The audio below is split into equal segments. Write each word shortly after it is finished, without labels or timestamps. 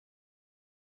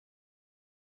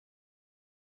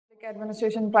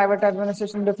Administration, private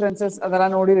administration differences ಅದೆಲ್ಲ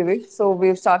ನೋಡಿದೀವಿ. So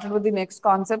we've started with the next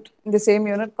concept in the same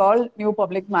unit called new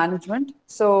public management.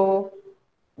 So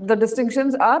the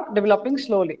distinctions are developing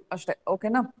slowly. ಅಷ್ಟೇ,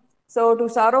 ಓಕೆನಾ? So to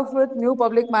start off with new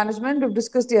public management, we've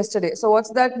discussed yesterday. So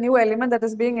what's that new element that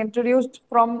is being introduced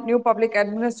from new public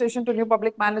administration to new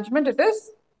public management? It is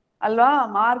alwa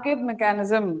market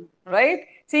mechanism, right?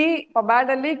 See,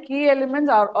 Pabadali key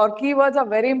elements or keywords are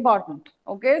very important.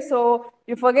 Okay, so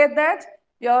you forget that,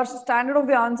 your standard of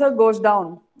the answer goes down.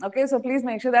 Okay, so please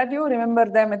make sure that you remember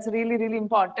them. It's really, really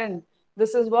important.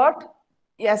 This is what?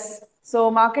 Yes. So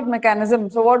market mechanism.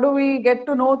 So what do we get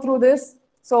to know through this?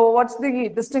 So what's the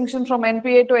distinction from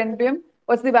NPA to NPM?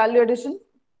 What's the value addition?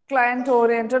 Client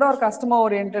oriented or customer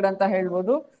oriented anta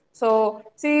helbodu. So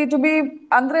see, to be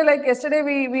andre, like yesterday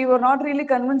we were not really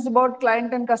convinced about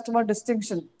client and customer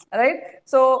distinction, right?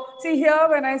 So see here,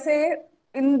 when I say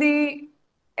in the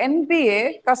NPA,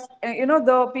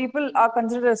 the people are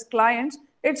considered as clients.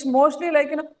 It's mostly like,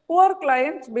 who are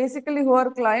clients? Basically, who are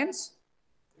clients?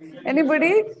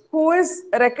 Anybody who is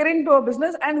recurring to a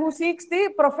business and who seeks the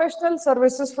professional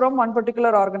services from one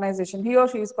particular organization, he or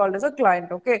she is called as a client.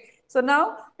 Okay, so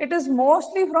now it is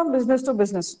mostly from business to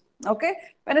business. Okay,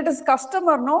 when it is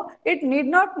customer, no, it need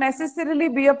not necessarily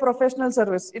be a professional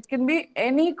service. It can be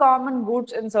any common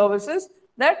goods and services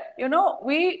that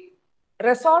we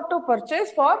resort to purchase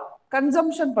for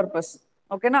consumption purpose.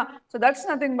 Okay, now, so that's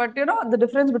nothing but the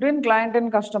difference between client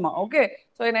and customer. Okay,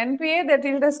 so in NPA they're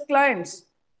treated as clients,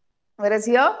 whereas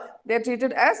here they're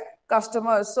treated as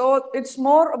customers. So it's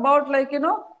more about like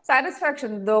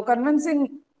satisfaction. The convincing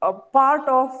part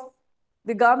of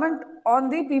the government on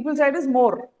the people side is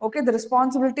more. Okay, the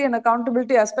responsibility and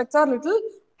accountability aspects are little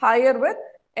higher with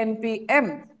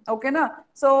NPM. Okay, na?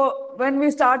 So when we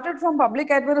started from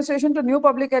public administration to new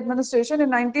public administration in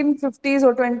 1950s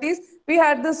or 20s, we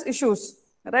had these issues,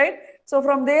 right? So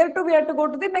from there to we had to go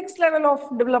to the next level of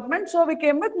development. So we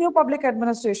came with new public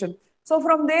administration. So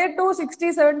from there to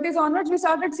 60s, 70s onwards, we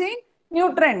started seeing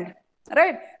new trend,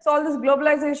 right? So all this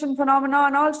globalization phenomena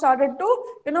and all started to,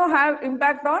 have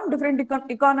impact on different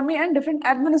economy and different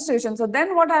administration. So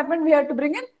then what happened? We had to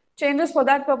bring in changes. For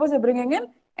that purpose, we're bringing in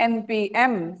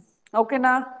NPM. Okay,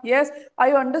 na? Yes. Are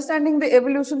you understanding the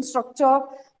evolution structure?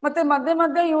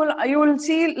 Madhya, you will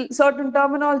see certain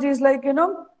terminologies like,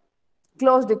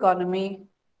 closed economy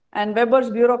and Weber's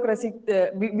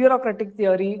bureaucratic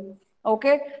theory.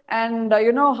 Okay, and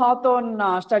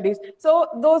Hawthorne studies. So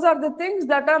those are the things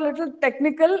that are little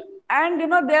technical, and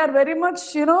they are very much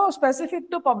specific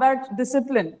to PubAd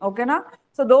discipline. Okay, na?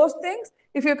 So those things,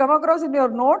 if you come across in your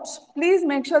notes, please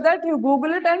make sure that you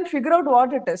Google it and figure out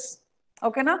what it is.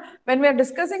 Okay, na? When we are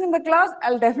discussing in the class,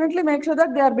 I'll definitely make sure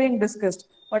that they are being discussed.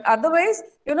 But otherwise,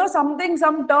 some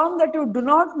term that you do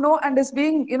not know and is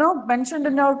being mentioned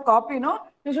in your copy,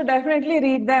 you should definitely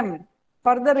read them.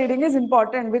 Further reading is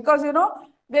important, because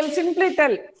they'll simply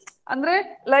tell. Andre,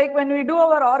 like when we do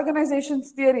our organizations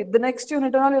theory, the next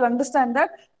unit and all, you'll understand that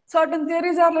certain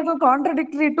theories are little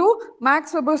contradictory to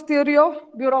Max Weber's theory of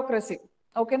bureaucracy.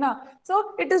 Okay, na?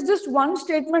 So it is just one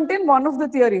statement in one of the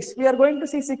theories. We are going to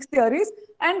see 6 theories,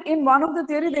 and in one of the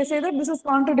theory they say that this is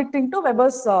contradicting to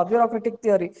Weber's bureaucratic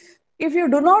theory. If you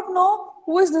do not know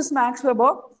who is this Max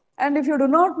Weber, and if you do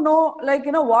not know, like,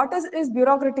 what is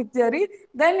bureaucratic theory,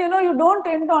 then, you don't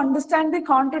tend to understand the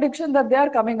contradiction that they are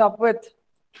coming up with.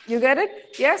 You get it?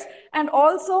 Yes. And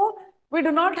also, we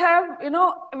do not have,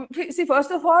 see, first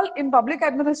of all, in public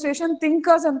administration,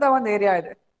 thinkers anta one area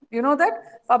ide. You know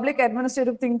that? Public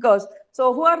administrative thinkers.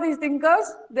 So who are these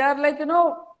thinkers? They are like,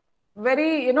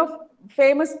 very,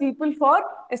 famous people for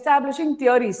establishing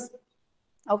theories.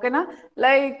 Okay, na?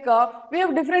 Like we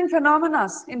have different phenomena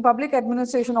in public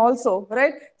administration also,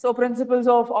 right? So principles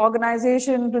of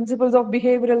organization, principles of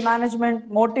behavioral management,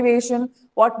 motivation,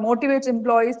 what motivates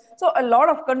employees. So a lot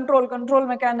of control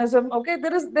mechanism. Okay,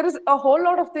 there is a whole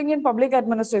lot of thing in public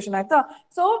administration.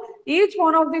 So each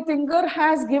one of the thinker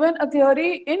has given a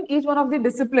theory in each one of the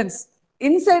disciplines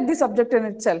inside the subject in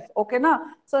itself. Okay, na?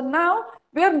 So now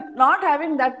we are not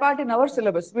having that part in our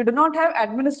syllabus. We do not have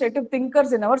administrative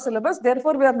thinkers in our syllabus.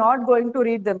 Therefore, we are not going to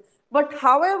read them. But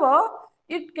however,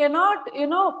 it cannot,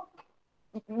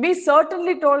 be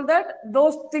certainly told that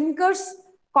those thinkers'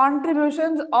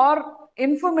 contributions or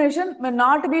information may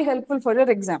not be helpful for your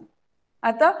exam.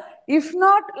 If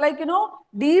not, like,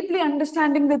 deeply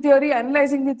understanding the theory,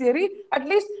 analyzing the theory, at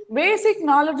least basic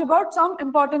knowledge about some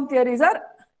important theories are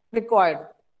required.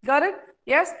 Got it?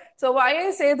 Yes. So why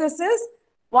I say this is,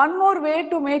 one more way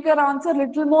to make your answer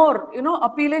little more,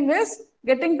 appealing is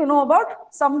getting to know about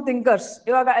some thinkers.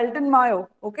 Ivaga Elton Mayo,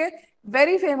 okay?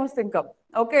 very famous thinker.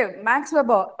 Okay, Max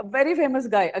Weber, a very famous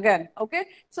guy again. Okay,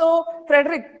 so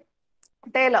Frederick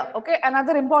Taylor, okay,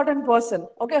 another important person.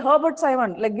 Okay, Herbert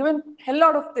Simon, like given hell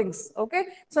lot of things. Okay,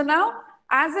 so now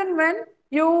as and when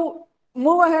you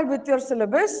move ahead with your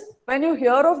syllabus, when you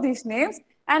hear of these names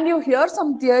and you hear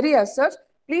some theory as such,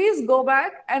 please go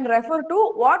back and refer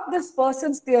to what this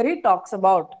person's theory talks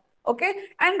about. Okay,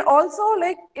 and also,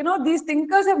 like, these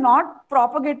thinkers have not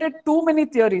propagated too many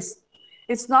theories.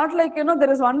 It's not like,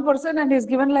 there is one person and he's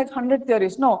given like 100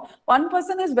 theories. No, one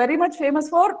person is very much famous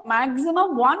for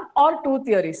maximum one or two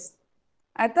theories.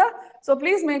 So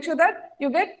please make sure that you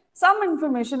get some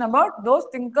information about those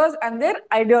thinkers and their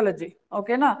ideology.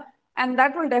 Okay, na? And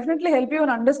that will definitely help you in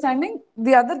understanding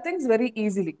the other things very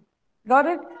easily. Got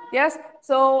it? Yes.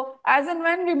 So as and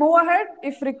when we move ahead,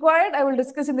 if required, I will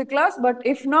discuss in the class. But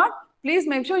if not, please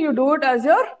make sure you do it as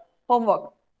your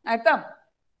homework.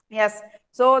 Yes.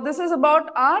 So this is about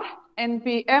our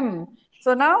NPM.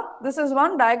 So now this is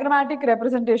one diagrammatic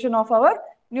representation of our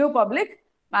new public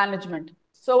management.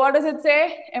 So what does it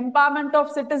say? Empowerment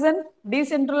of citizen,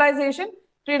 decentralization,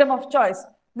 freedom of choice.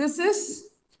 This is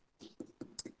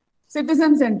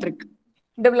citizen-centric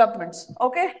developments.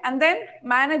 Okay. And then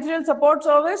managerial support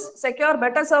service, secure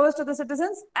better service to the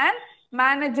citizens, and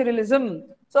managerialism.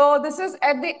 So this is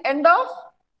at the end of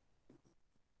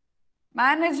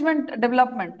management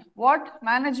development. What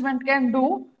management can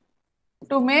do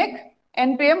to make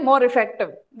NPM more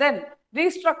effective. Then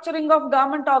restructuring of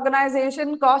government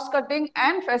organization, cost cutting,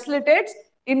 and facilitates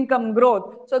income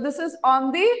growth. So this is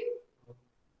on the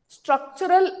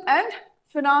structural and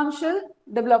financial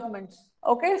developments.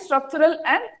 Okay, structural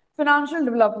and financial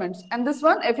developments. And this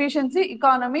one, efficiency,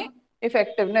 economy,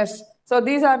 effectiveness. So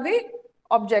these are the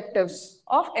objectives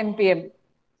of NPM.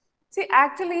 See,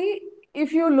 actually,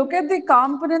 if you look at the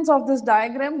components of this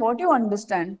diagram, what you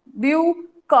understand? Do you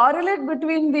correlate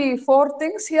between the four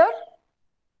things here?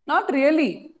 Not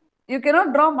really. You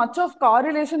cannot draw much of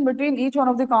correlation between each one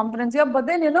of the components here, but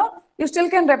then, you still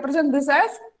can represent this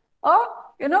as a,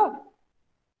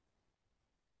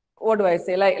 what do I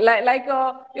say? Like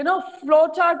a, flow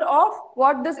chart of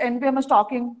what this NPM is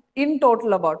talking in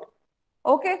total about.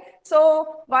 Okay,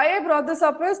 so why I brought this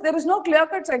up is there is no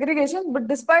clear-cut segregation, but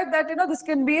despite that, this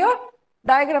can be a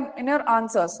diagram in your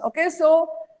answers. Okay, so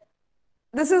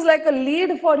this is like a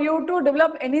lead for you to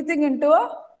develop anything into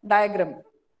a diagram.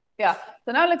 Yeah,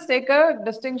 so now let's take a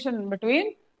distinction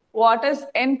between what is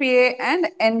NPA and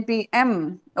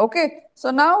NPM. Okay, so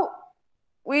now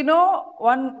we know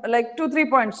like 2-3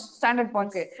 points, standard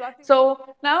points. Okay.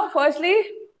 So now firstly,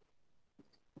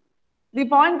 the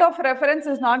point of reference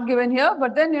is not given here,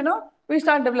 but then, we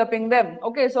start developing them.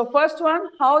 Okay, so first one,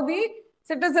 how the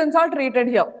citizens are treated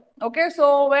here. Okay,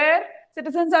 so where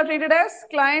citizens are treated as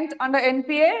client under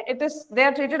NPA, they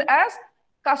are treated as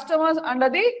customers under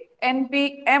the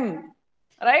NPM,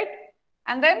 right?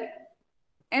 And then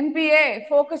NPA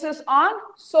focuses on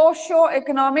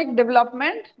socio-economic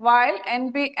development, while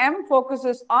NPM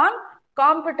focuses on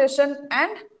competition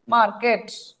and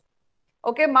markets.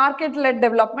 Okay, market-led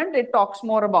development, it talks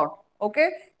more about.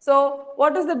 Okay, so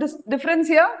what is the difference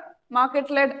here?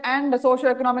 Market-led and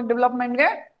socio-economic development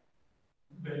here?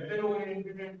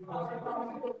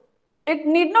 It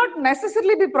need not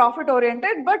necessarily be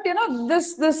profit-oriented, but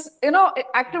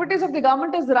activities of the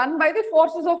government is run by the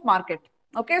forces of market.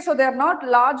 Okay, so they are not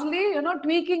largely,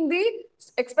 tweaking the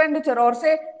expenditure or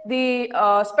say the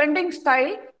spending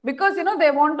style because,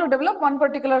 they want to develop one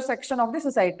particular section of the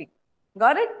society.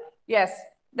 Got it? Yes.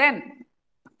 Then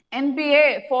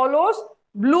NPA follows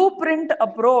blueprint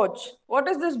approach. What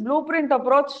is this blueprint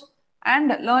approach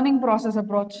and learning process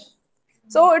approach?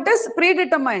 So it is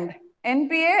predetermined.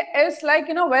 NPA is like,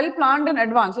 well planned in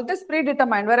advance. It is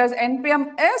predetermined, whereas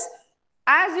NPM is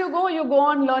as you go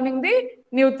on learning the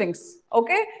new things.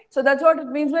 Okay, so that's what it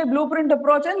means by blueprint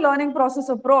approach and learning process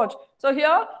approach. So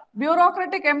here,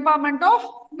 bureaucratic empowerment of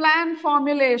plan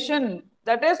formulation,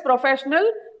 that is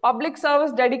professional public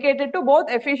service dedicated to both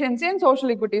efficiency and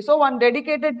social equity. So one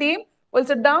dedicated team will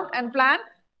sit down and plan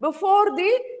before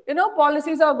the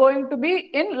policies are going to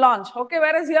be in launch. Okay,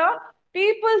 whereas here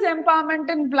people's empowerment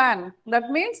in plan, that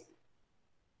means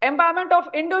empowerment of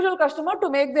individual customer to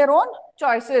make their own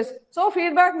choices. So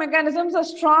feedback mechanisms are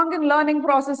strong in learning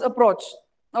process approach.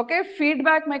 Okay,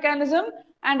 feedback mechanism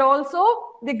and also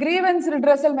the grievance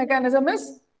redressal mechanism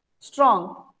is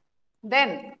strong.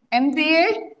 Then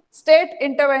NPA, state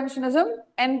interventionism,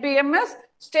 NPM is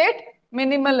state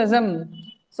minimalism.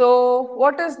 So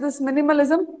what is this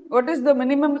minimalism? What is the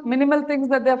minimal things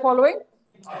that they are following?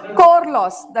 Core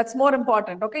laws, that's more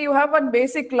important. Okay, you have one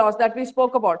basic laws that we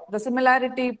spoke about. The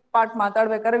similarity part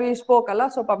we spoke,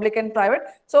 so public and private.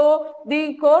 So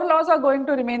the core laws are going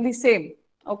to remain the same.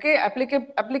 Okay,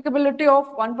 applicability of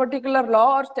one particular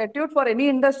law or statute for any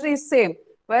industry is same.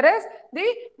 Whereas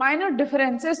the minor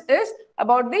differences is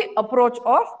about the approach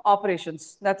of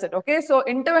operations. That's it. Okay, so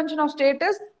intervention of state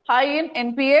is high in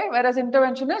NPA, whereas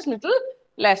intervention is little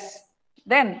less.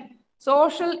 Then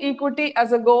social equity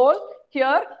as a goal.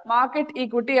 Here, market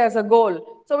equity as a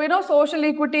goal. So we know social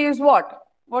equity is what?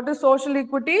 What is social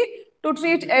equity? To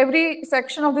treat every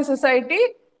section of the society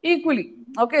equally.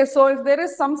 Okay, so if there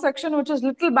is some section which is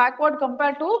little backward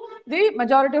compared to the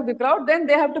majority of the crowd, then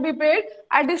they have to be paid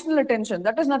additional attention.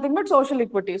 That is nothing but social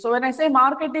equity. So when I say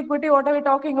market equity, what are we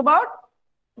talking about?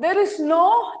 There is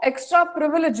no extra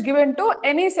privilege given to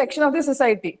any section of the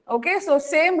society. Okay, so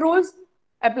same rules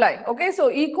apply. Okay, so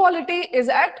equality is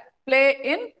at play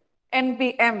in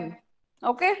NPM.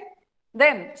 Okay,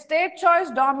 then state choice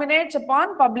dominates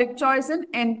upon public choice in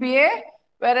NPA,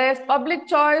 whereas public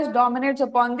choice dominates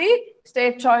upon the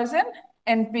state choice in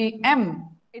NPM.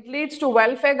 It leads to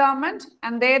welfare government,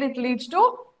 and there it leads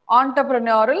to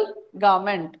entrepreneurial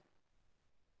government.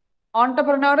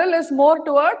 Entrepreneurial is more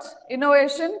towards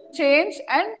innovation, change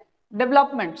and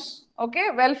developments. Okay,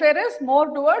 welfare is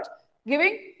more towards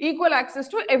giving equal access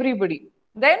to everybody.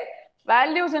 Then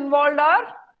values involved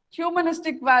are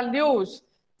humanistic values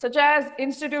such as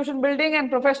institution building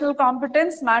and professional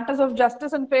competence, matters of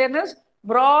justice and fairness,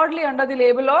 broadly under the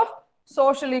label of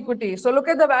social equity. So look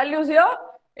at the values here: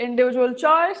 individual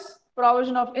choice,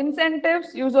 provision of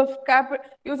incentives, use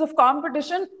of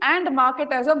competition and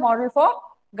market as a model for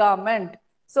government.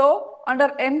 So under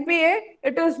NPA,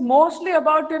 it is mostly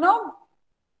about,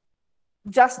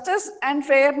 justice and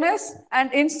fairness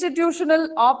and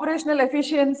institutional operational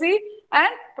efficiency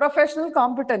and professional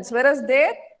competence, whereas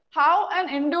there how an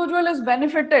individual is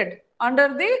benefited under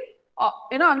the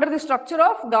under the structure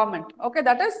of government. Okay,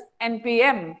 that is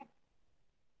NPM.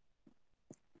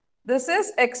 This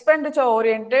is expenditure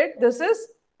oriented, this is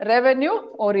revenue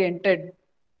oriented,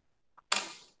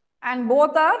 and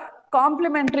both are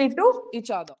complementary to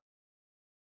each other.